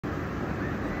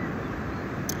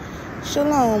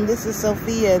Shalom, this is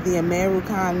Sophia, the Ameru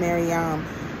Khan Mariam,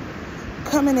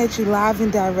 coming at you live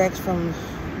and direct from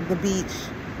the beach.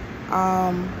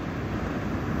 I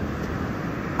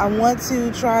want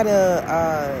to try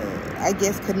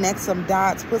to, connect some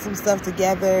dots, put some stuff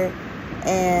together,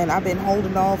 and I've been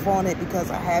holding off on it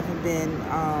because I haven't been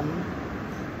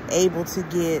able to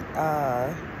get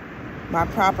my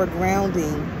proper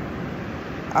grounding.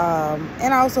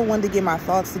 And I also wanted to get my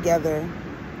thoughts together.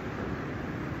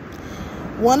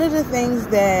 One of the things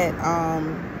that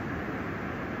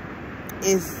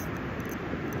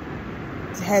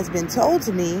has been told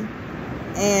to me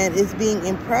and is being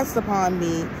impressed upon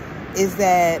me is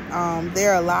that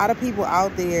there are a lot of people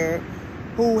out there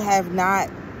who have not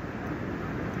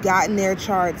gotten their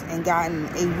charts and gotten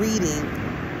a reading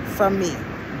from me.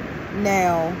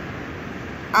 Now,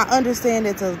 I understand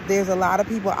that there's a lot of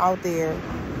people out there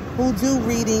who do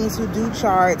readings, who do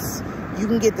charts. You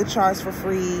can get the charts for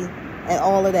free and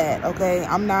all of that, okay?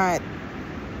 I'm not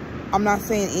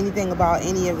saying anything about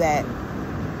any of that.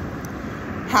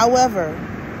 However,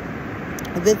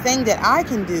 the thing that I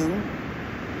can do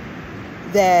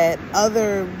that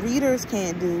other readers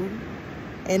can't do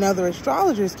and other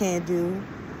astrologers can't do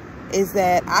is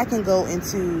that I can go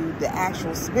into the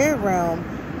actual spirit realm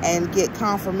and get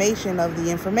confirmation of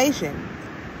the information.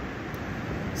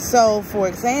 So, for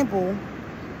example,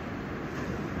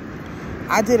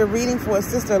 I did a reading for a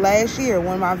sister last year,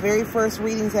 one of my very first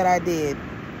readings that I did.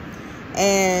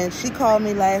 And she called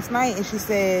me last night and she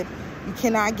said, you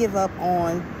cannot give up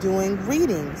on doing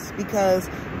readings because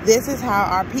this is how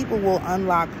our people will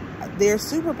unlock their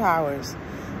superpowers.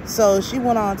 So she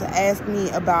went on to ask me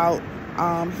about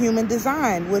human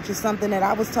design, which is something that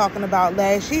I was talking about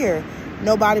last year.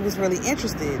 Nobody was really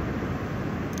interested.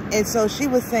 And so she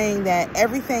was saying that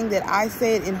everything that I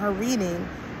said in her reading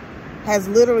has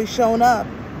literally shown up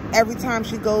every time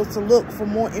she goes to look for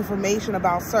more information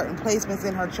about certain placements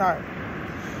in her chart.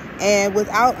 And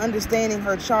without understanding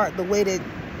her chart the way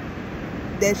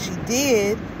that she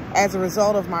did as a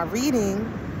result of my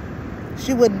reading,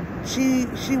 she would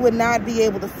not be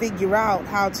able to figure out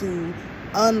how to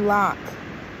unlock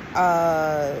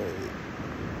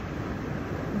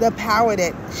the power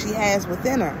that she has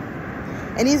within her.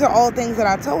 And these are all things that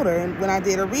I told her when I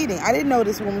did her reading. I didn't know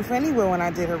this woman from anywhere when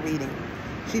I did her reading.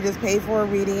 She just paid for a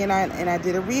reading, and I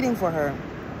did a reading for her.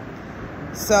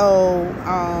 So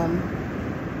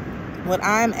what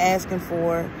I'm asking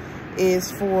for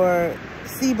is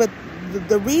but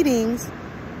the readings,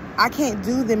 I can't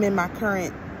do them in my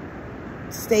current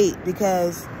state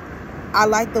because I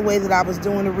like the way that I was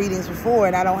doing the readings before,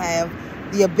 and I don't have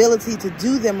the ability to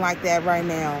do them like that right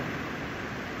now.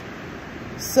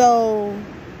 So,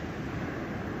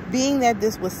 being that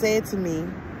this was said to me,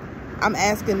 I'm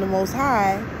asking the Most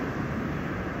High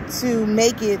to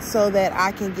make it so that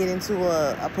I can get into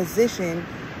a position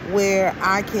where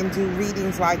I can do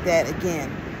readings like that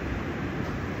again,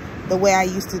 the way I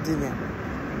used to do them.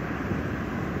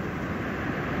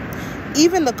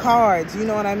 Even the cards, you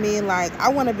know what I mean? Like, I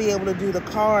want to be able to do the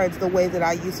cards the way that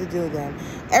I used to do them.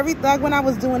 Like when I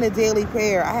was doing a daily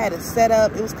prayer, I had it set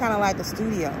up. It was kind of like a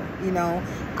studio, you know.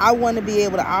 I want to be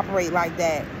able to operate like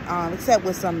that, except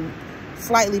with some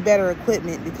slightly better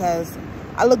equipment, because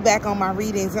I look back on my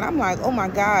readings and I'm like, oh my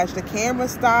gosh, the camera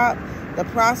stopped. The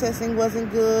processing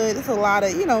wasn't good. It's a lot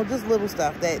of, you know, just little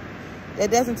stuff that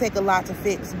doesn't take a lot to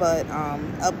fix, but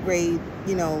upgrade,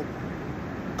 you know,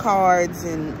 cards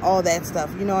and all that stuff,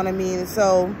 you know what I mean?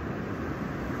 So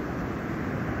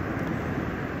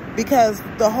because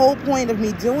the whole point of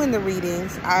me doing the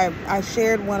readings, I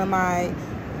shared one of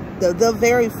the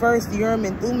very first Urim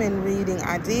and Thummim reading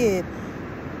I did.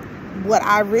 What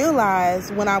I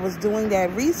realized when I was doing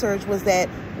that research was that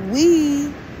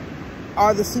we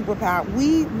are the superpower.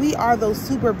 We are those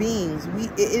super beings.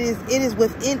 It is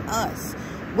within us.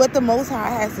 What the Most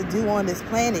High has to do on this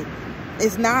planet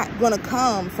is not going to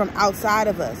come from outside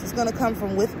of us. It's going to come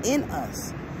from within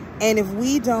us. And if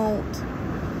we don't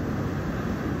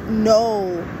know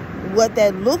what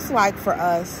that looks like for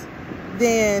us,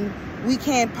 then we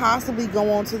can't possibly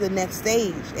go on to the next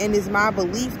stage. And it's my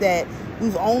belief that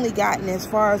we've only gotten as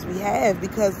far as we have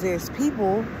because there's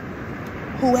people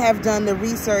who have done the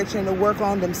research and the work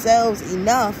on themselves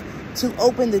enough to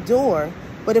open the door.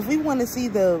 But if we want to see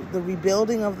the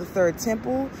rebuilding of the third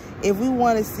temple, if we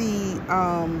want to see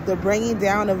the bringing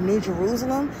down of New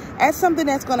Jerusalem, that's something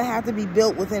that's going to have to be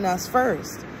built within us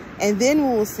first. And then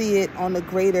we will see it on the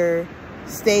greater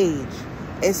stage.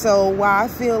 And so while I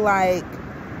feel like,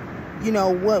 you know,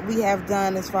 what we have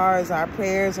done as far as our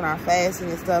prayers and our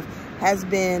fasting and stuff has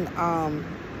been,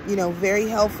 you know, very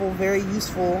helpful, very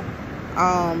useful.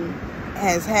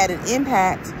 has had an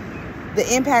impact,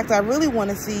 the impact I really want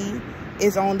to see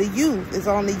is on the youth, is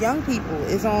on the young people,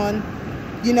 is on,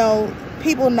 you know,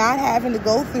 people not having to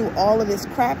go through all of this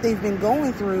crap they've been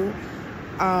going through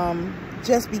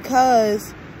just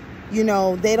because, you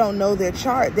know, they don't know their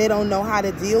chart. They don't know how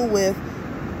to deal with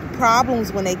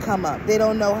problems when they come up. They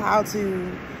don't know how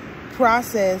to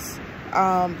process,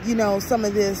 you know, some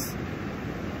of this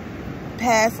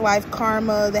past life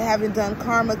karma. They haven't done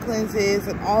karma cleanses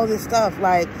and all this stuff.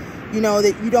 Like, you know,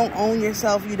 that you don't own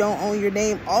yourself, you don't own your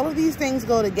name. All of these things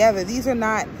go together. These are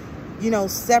not, you know,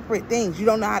 separate things. You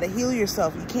don't know how to heal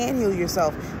yourself. You can't heal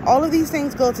yourself. All of these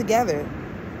things go together.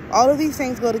 All of these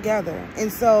things go together.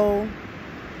 And so,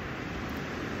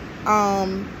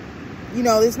 you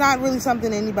know, it's not really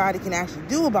something anybody can actually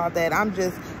do about that. I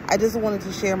just wanted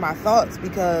to share my thoughts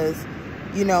because,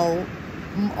 you know,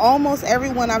 almost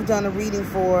everyone I've done a reading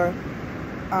for,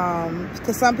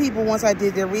 because some people, once I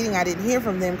did their reading, I didn't hear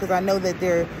from them because I know that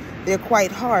they're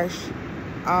quite harsh,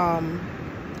 and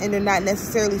they're not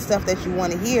necessarily stuff that you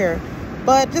want to hear.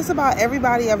 But just about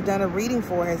everybody I've done a reading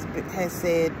for has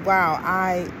said,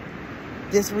 wow,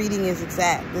 this reading is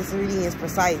exact. This reading is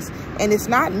precise. And it's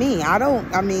not me.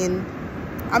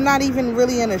 I'm not even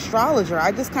really an astrologer.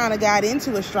 I just kind of got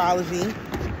into astrology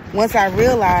once I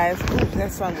realized, ooh,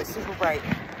 that sun was super bright.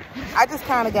 I just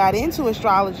kind of got into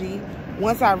astrology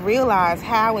once I realized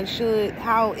how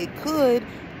it could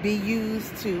be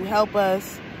used to help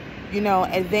us, you know,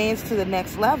 advance to the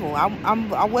next level.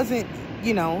 I wasn't,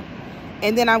 you know,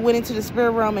 and then I went into the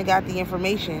spirit realm and got the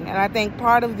information. And I think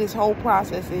part of this whole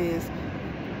process is,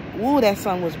 ooh, that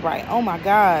sun was bright. Oh my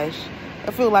gosh.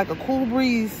 I feel like a cool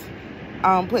breeze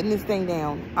putting this thing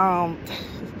down.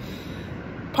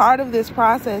 Part of this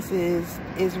process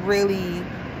is really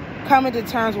coming to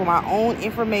terms with my own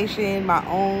information, my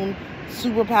own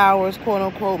superpowers, quote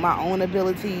unquote, my own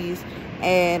abilities,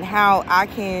 and how I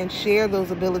can share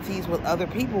those abilities with other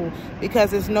people,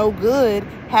 because it's no good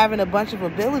having a bunch of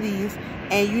abilities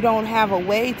and you don't have a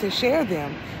way to share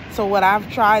them. So what I've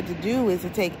tried to do is to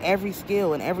take every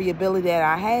skill and every ability that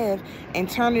I have and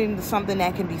turn it into something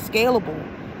that can be scalable,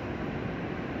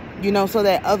 you know, so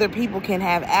that other people can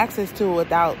have access to it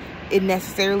without it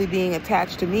necessarily being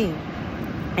attached to me.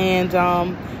 And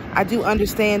I do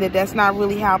understand that that's not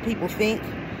really how people think.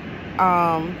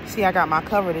 See, I got my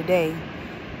cover today.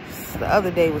 The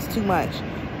other day was too much.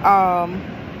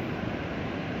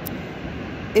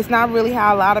 It's not really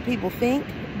how a lot of people think,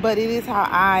 but it is how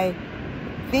I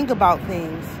think about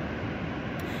things.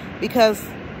 Because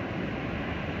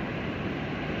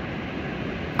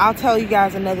I'll tell you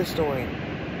guys another story.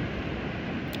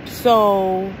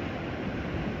 So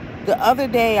the other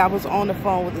day I was on the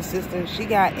phone with a sister. She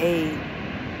got a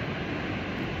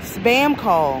spam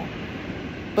call,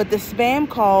 but the spam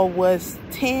call was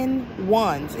 10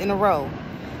 ones in a row.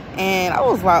 And I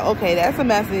was like, okay, that's a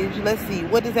message. Let's see,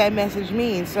 what does that message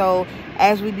mean? So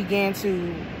as we began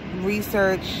to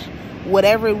research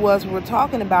whatever it was we were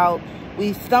talking about,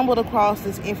 we stumbled across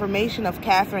this information of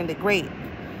Catherine the Great.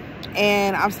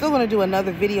 And I'm still going to do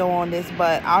another video on this,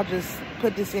 but I'll just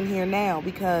put this in here now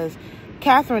because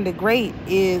Catherine the Great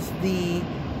is the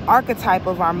archetype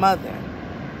of our mother.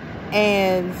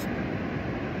 And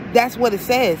that's what it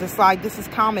says. It's like, this is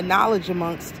common knowledge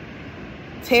amongst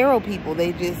tarot people.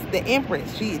 The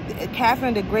Empress,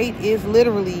 Catherine the Great is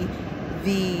literally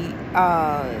the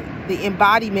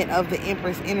embodiment of the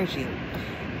Empress energy.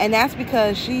 And that's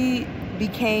because she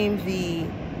became the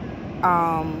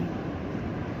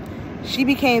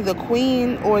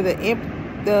queen, or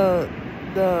the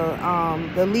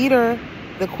leader,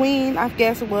 the queen, I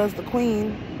guess it was the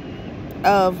queen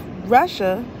of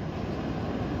Russia,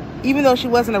 even though she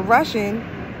wasn't a Russian,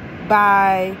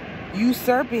 by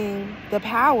usurping the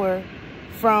power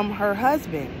from her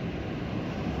husband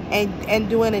and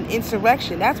doing an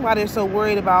insurrection. That's why they're so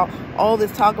worried about all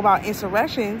this talk about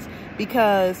insurrections,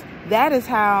 because that is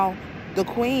how the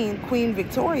Queen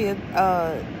Victoria,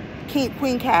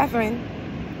 Queen Catherine,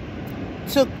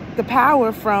 took the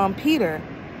power from Peter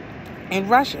in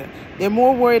Russia. They're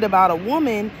more worried about a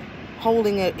woman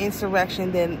holding an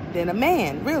insurrection than a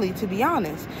man, really, to be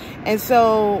honest. And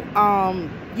so,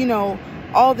 you know,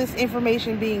 all this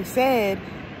information being said,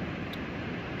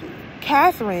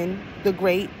 Catherine the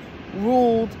Great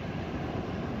ruled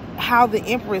how the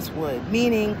Empress would,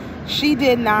 meaning she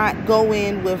did not go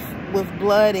in with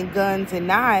blood and guns and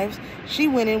knives. She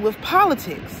went in with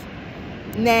politics.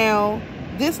 Now,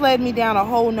 this led me down a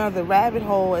whole nother rabbit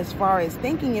hole as far as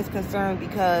thinking is concerned,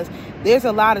 because there's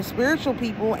a lot of spiritual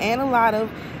people and a lot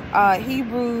of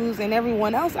Hebrews and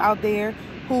everyone else out there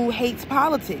who hates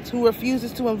politics, who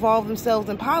refuses to involve themselves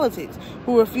in politics,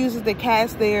 who refuses to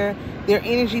cast their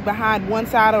energy behind one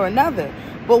side or another.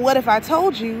 But what if I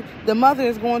told you the mother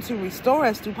is going to restore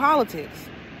us through politics?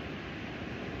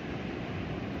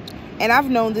 And I've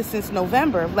known this since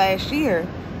November of last year,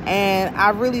 and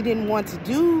I really didn't want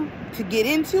to get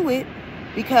into it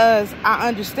because I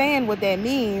understand what that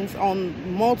means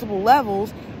on multiple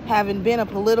levels, having been a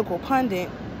political pundit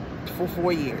for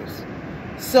 4 years.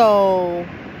 So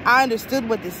I understood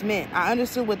what this meant. I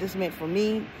understood what this meant for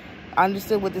me. I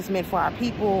understood what this meant for our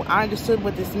people. I understood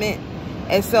what this meant.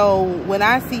 And so when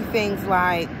I see things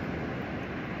like,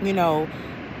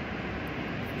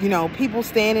 people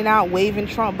standing out waving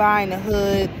Trump by in the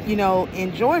hood,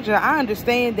 in Georgia, I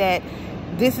understand that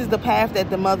this is the path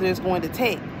that the mother is going to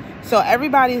take. So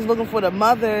everybody is looking for the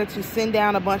mother to send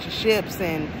down a bunch of ships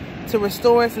and to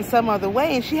restore us in some other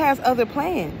way. And she has other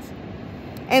plans.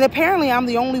 And apparently I'm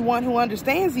the only one who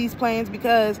understands these plans,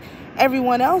 because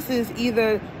everyone else is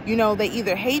either, they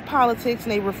either hate politics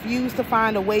and they refuse to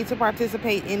find a way to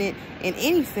participate in it in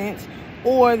any sense,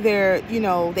 or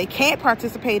they can't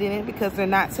participate in it because they're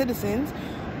not citizens,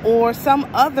 or some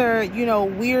other,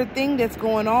 weird thing that's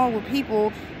going on with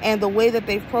people and the way that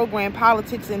they've programmed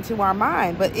politics into our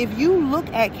mind. But if you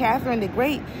look at Catherine the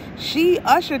Great, she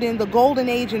ushered in the golden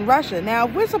age in Russia. Now,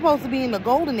 if we're supposed to be in the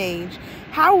golden age,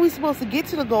 how are we supposed to get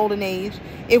to the golden age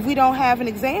if we don't have an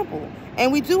example?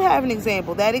 And we do have an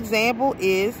example. That example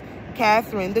is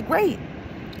Catherine the Great.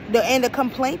 And the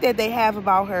complaint that they have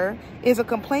about her is a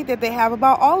complaint that they have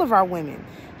about all of our women.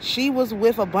 She was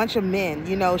with a bunch of men,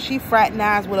 she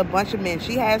fraternized with a bunch of men.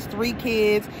 She has 3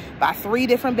 kids by 3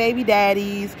 different baby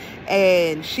daddies,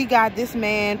 and she got this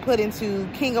man put into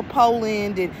King of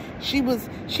Poland, and she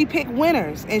picked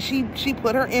winners, and she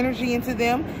put her energy into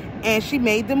them, and she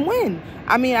made them win.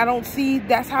 I mean, I don't see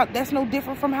that's no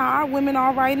different from how our women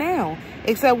are right now,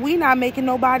 except we not making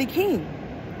nobody king,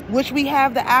 which we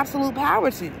have the absolute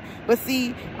power to. But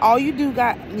see, all you do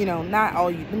got, not all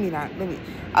you,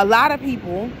 a lot of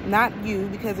people, not you,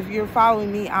 because if you're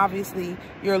following me, obviously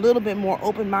you're a little bit more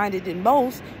open-minded than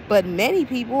most, but many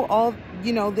people,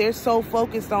 they're so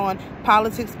focused on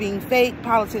politics being fake,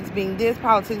 politics being this,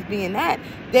 politics being that,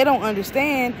 they don't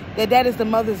understand that that is the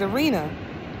mother's arena.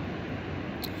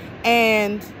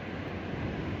 And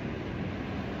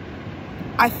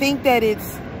I think that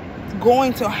it's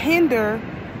going to hinder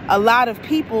a lot of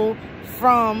people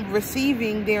from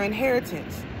receiving their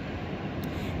inheritance.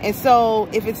 And so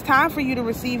if it's time for you to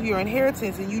receive your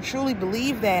inheritance and you truly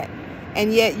believe that,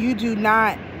 and yet you do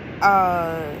not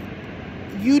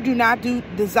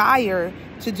desire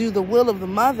to do the will of the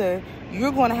mother,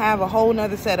 you're going to have a whole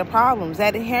nother set of problems.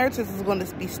 That inheritance is going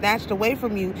to be snatched away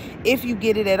from you if you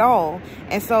get it at all.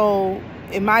 And so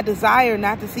in my desire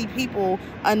not to see people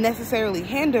unnecessarily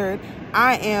hindered,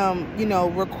 I am,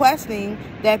 requesting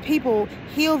that people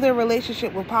heal their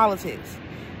relationship with politics.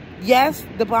 Yes,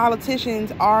 the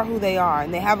politicians are who they are,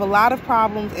 and they have a lot of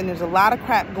problems, and there's a lot of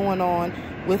crap going on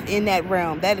within that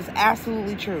realm. That is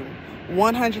absolutely true.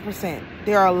 100%.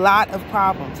 There are a lot of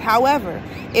problems. However,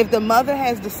 if the mother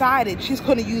has decided she's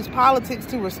going to use politics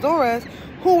to restore us,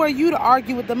 who are you to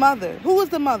argue with the mother? Who is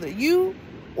the mother? You?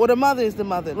 Or the mother is the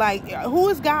mother? Like, who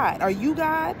is God? Are you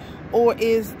God? Or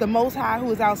is the Most High,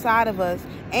 who is outside of us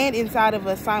and inside of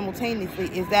us simultaneously,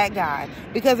 is that God?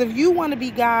 Because if you want to be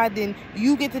God, then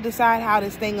you get to decide how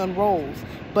this thing unrolls.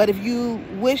 But if you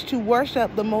wish to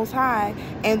worship the Most High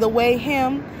and the way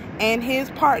him and his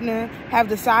partner have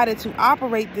decided to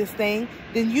operate this thing,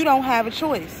 then you don't have a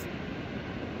choice.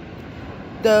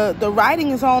 The writing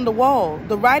is on the wall.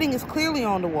 The writing is clearly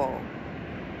on the wall.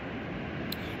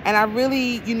 And I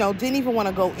really, didn't even want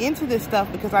to go into this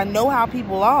stuff because I know how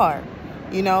people are,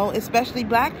 especially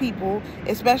black people,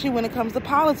 especially when it comes to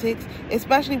politics,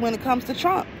 especially when it comes to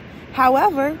Trump.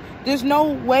 However, there's no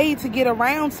way to get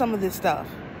around some of this stuff.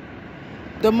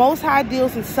 The Most High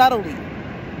deals in subtlety,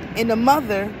 and the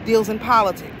mother deals in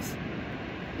politics.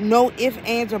 No ifs,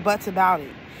 ands, or buts about it.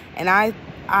 And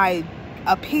I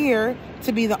appear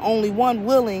to be the only one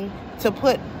willing to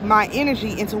put my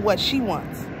energy into what she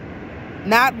wants.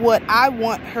 Not what I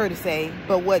want her to say,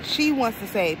 but what she wants to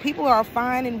say. People are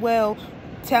fine and well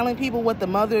telling people what the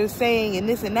mother is saying and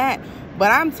this and that. But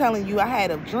I'm telling you, I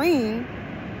had a dream.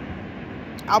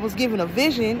 I was given a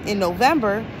vision in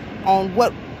November on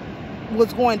what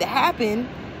was going to happen.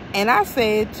 And I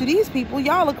said to these people,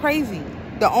 y'all are crazy.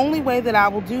 The only way that I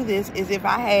will do this is if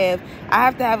I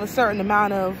have to have a certain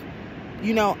amount of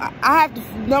You know, I have to,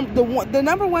 the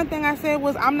number one thing I said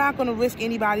was I'm not going to risk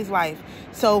anybody's life.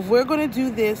 So if we're going to do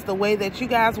this the way that you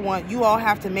guys want, you all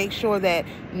have to make sure that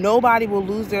nobody will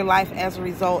lose their life as a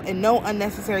result, and no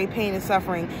unnecessary pain and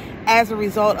suffering as a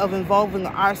result of involving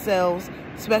ourselves,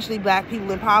 especially black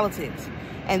people, in politics.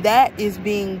 And that is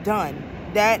being done.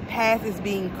 That path is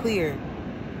being cleared.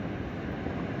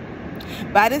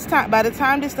 By the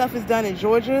time this stuff is done in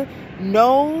Georgia,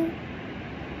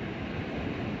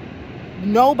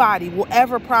 nobody will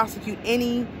ever prosecute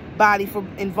anybody for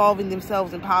involving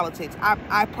themselves in politics.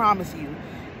 I promise you.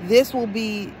 This will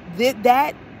be,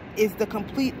 that is the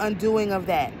complete undoing of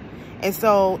that. And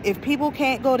so if people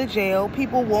can't go to jail,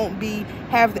 people won't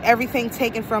have everything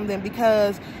taken from them,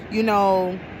 because, you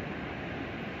know,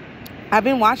 I've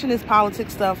been watching this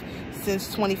politics stuff since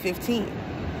 2015.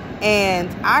 And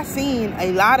I've seen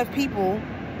a lot of people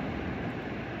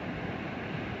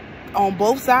on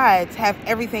both sides have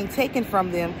everything taken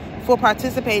from them for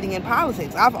participating in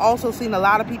politics. I've also seen a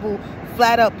lot of people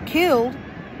flat up killed,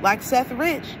 like Seth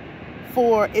Rich,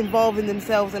 for involving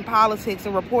themselves in politics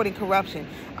and reporting corruption.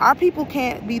 Our people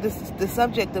can't be the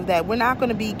subject of that. We're not going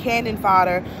to be cannon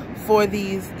fodder for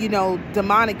these, you know,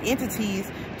 demonic entities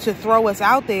to throw us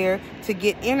out there to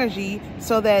get energy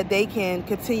so that they can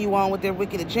continue on with their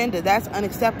wicked agenda. That's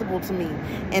unacceptable to me.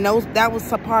 And that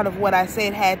was a part of what I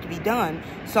said had to be done.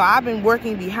 So I've been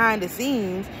working behind the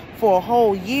scenes for a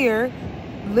whole year,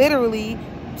 literally,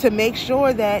 to make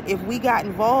sure that if we got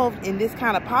involved in this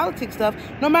kind of politics stuff,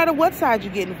 no matter what side you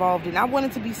get involved in, I want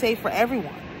it to be safe for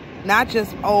everyone. Not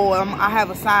just, oh, I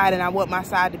have a side and I want my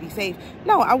side to be safe.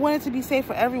 No, I want it to be safe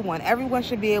for everyone. Everyone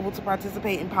should be able to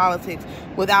participate in politics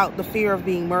without the fear of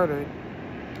being murdered.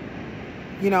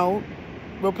 You know,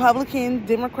 Republican,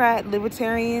 Democrat,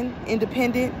 Libertarian,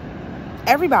 Independent,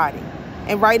 everybody.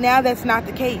 And right now, that's not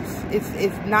the case.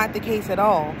 It's not the case at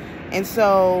all. And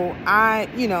so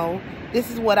you know, this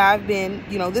is what I've been,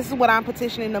 you know, this is what I'm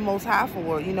petitioning the Most High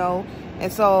for, you know.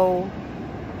 And so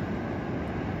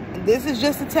this is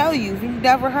just to tell you, if you've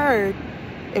never heard,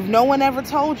 if no one ever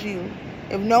told you,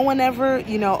 if no one ever,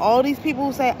 you know, all these people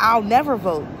who say, I'll never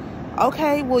vote.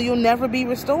 Okay, well, you'll never be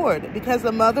restored, because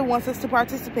the mother wants us to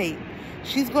participate.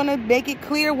 She's going to make it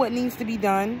clear what needs to be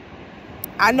done.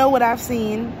 I know what I've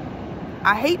seen.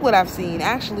 I hate what I've seen,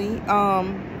 actually.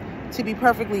 To be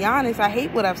perfectly honest, I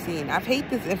hate what I've seen. I hate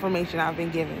this information I've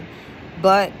been given.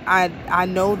 But I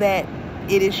know that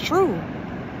it is true.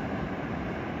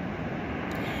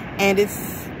 And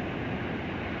it's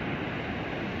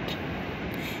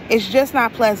just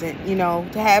not pleasant, you know,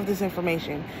 to have this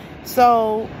information.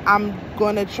 So I'm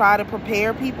going to try to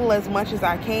prepare people as much as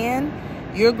I can.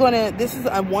 This is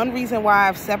one reason why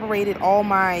I've separated all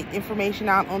my information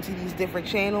out onto these different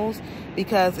channels,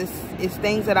 because it's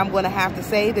things that I'm going to have to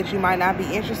say that you might not be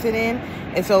interested in.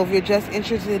 And so if you're just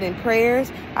interested in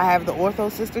prayers, I have the Ortho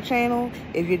Sister channel.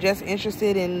 If you're just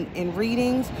interested in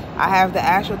readings, I have the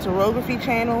Astrotarography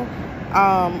channel.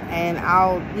 And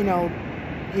I'll, you know,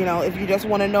 if you just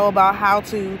want to know about how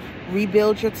to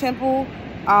rebuild your temple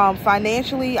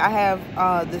financially, I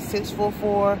have the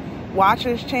 644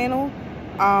 Watchers channel.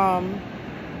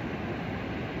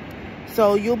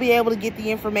 So you'll be able to get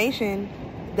the information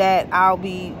that I'll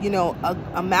be, you know,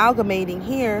 amalgamating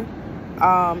here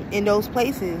in those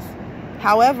places.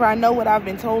 However, I know what I've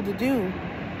been told to do,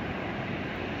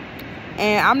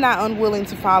 and I'm not unwilling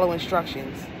to follow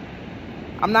instructions.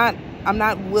 I'm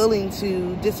not willing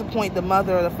to disappoint the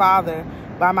mother or the father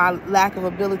by my lack of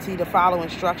ability to follow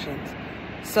instructions.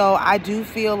 So I do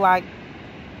feel like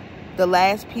the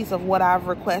last piece of what I've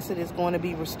requested is going to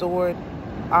be restored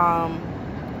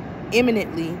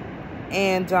imminently.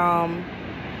 And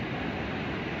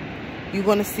you're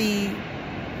going to see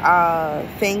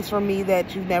things from me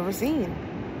that you've never seen.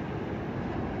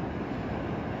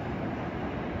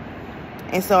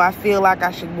 And so I feel like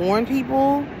I should warn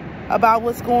people about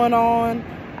what's going on.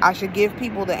 I should give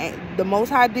people the Most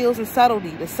High deals in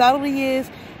subtlety. The subtlety is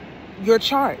your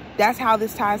chart. That's how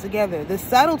this ties together. The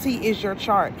subtlety is your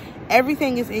chart.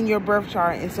 Everything is in your birth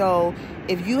chart. And so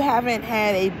if you haven't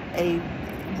had a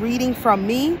reading from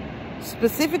me,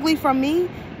 specifically from me,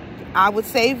 I would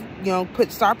say, you know,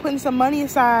 start putting some money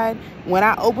aside when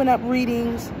I open up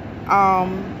readings,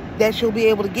 that you'll be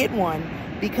able to get one,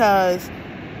 because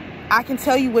I can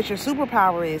tell you what your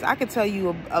superpower is. I can tell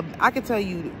you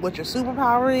what your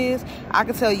superpower is. I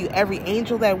can tell you every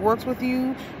angel that works with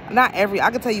you. Not every,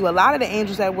 I can tell you a lot of the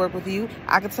angels that work with you.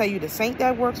 I can tell you the saint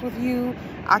that works with you.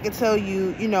 I can tell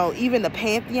you, you know, even the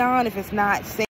pantheon, if it's not saint.